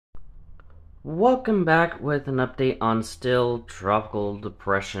Welcome back with an update on still Tropical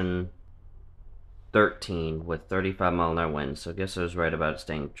Depression 13 with 35-mile-an-hour winds. So I guess I was right about it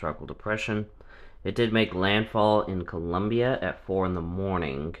staying Tropical Depression. It did make landfall in Colombia at 4 in the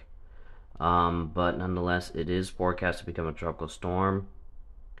morning. But nonetheless, it is forecast to become a tropical storm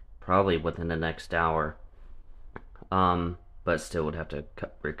probably within the next hour. But still would have to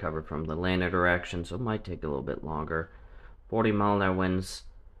recover from the land interaction, so it might take a little bit longer. 40-mile-an-hour winds,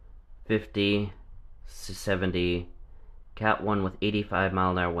 50 to 70, Cat 1 with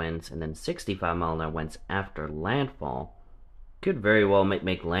 85-mile-an-hour winds, and then 65-mile-an-hour winds after landfall. Could very well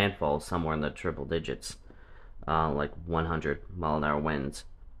make landfall somewhere in the triple digits, like 100-mile-an-hour winds.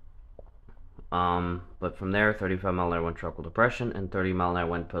 But from there, 35-mile-an-hour wind tropical depression and 30-mile-an-hour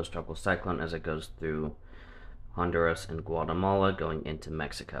wind post-tropical cyclone as it goes through Honduras and Guatemala going into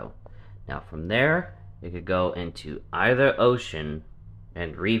Mexico. Now from there, it could go into either ocean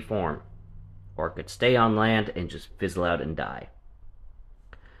and reform, or it could stay on land and just fizzle out and die.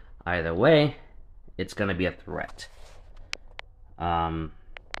 Either way, it's going to be a threat. So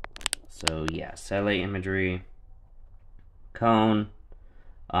yeah, satellite imagery, cone.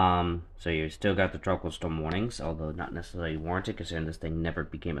 So you still got the tropical storm warnings, although not necessarily warranted considering this thing never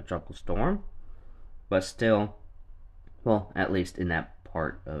became a tropical storm. But still, well, at least in that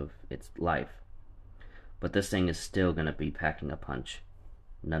part of its life. But this thing is still going to be packing a punch,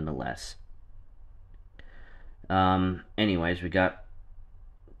 nonetheless. Anyways, we got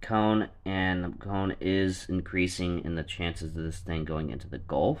cone, and the cone is increasing in the chances of this thing going into the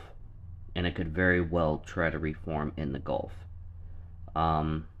Gulf, and it could very well try to reform in the Gulf.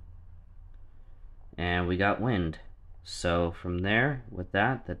 And we got wind. So from there, with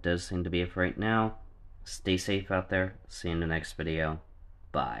that does seem to be it for right now. Stay safe out there. See you in the next video.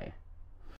 Bye.